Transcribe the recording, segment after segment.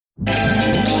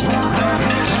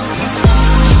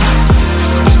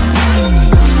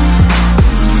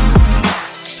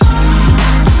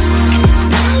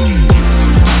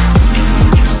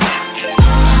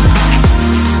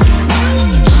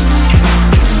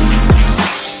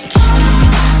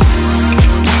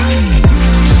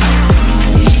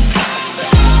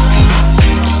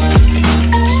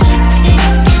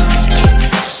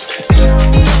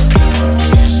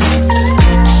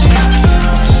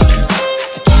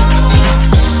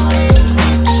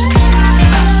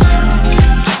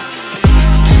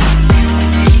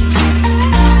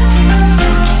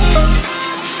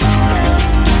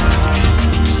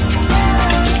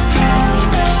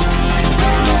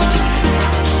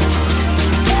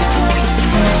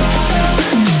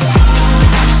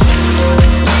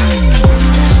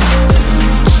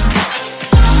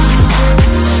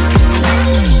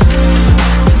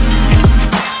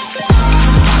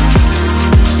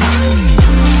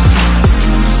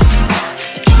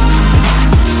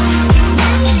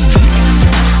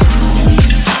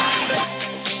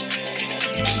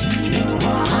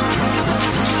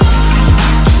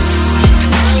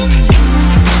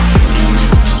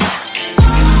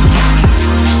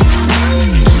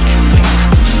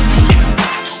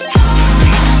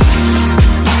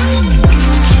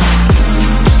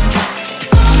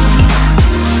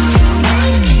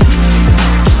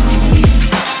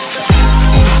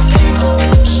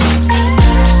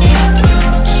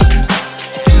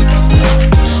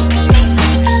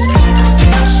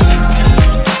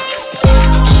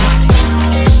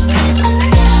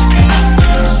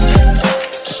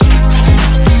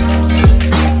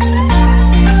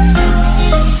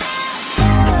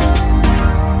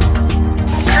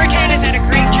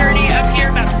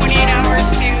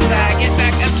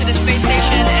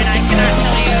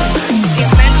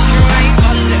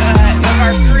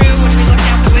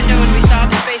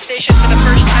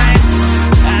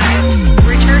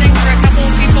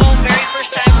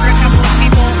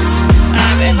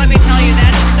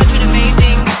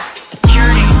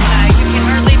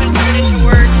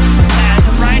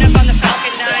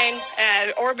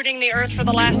orbiting the Earth for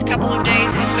the last couple of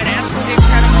days. It's been absolutely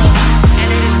incredible, and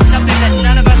it is something that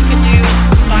none of us could do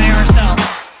by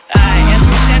ourselves. As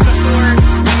we've said before,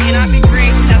 you cannot be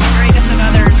great without the greatness of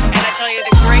others, and I tell you,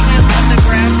 the greatness of the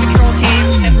ground control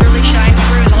teams have really shined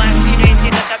through in the last few days,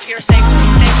 getting us up here safely.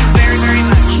 Thank you very, very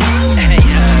much. Hey,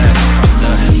 from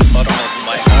the bottom of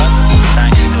my heart,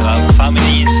 thanks to our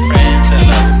families, friends, and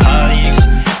our colleagues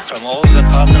from all the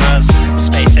partners,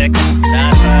 SpaceX,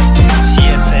 NASA,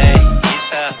 CSA,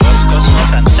 ESA,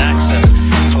 Roscosmos, and Jackson,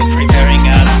 for preparing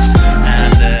us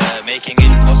and making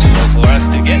it possible for us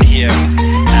to get here.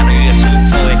 And we are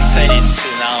so excited to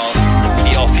now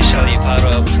be officially part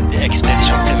of the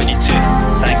Expedition 72.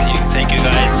 Thank you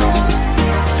guys.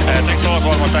 Thanks a lot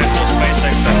one more time to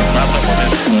SpaceX and NASA for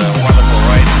this wonderful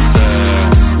ride.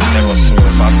 That was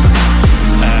super fun.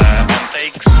 And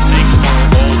thanks to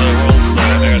all the world's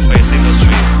aerospace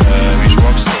industry, which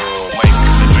works to make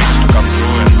the dreams to come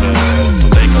true and to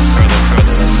take us further and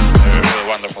further. That's really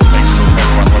wonderful. Thanks to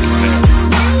everyone working there.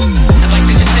 I'd like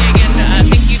to just say again,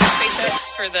 thank you to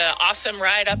SpaceX for the awesome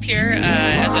ride up here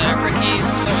as a rookie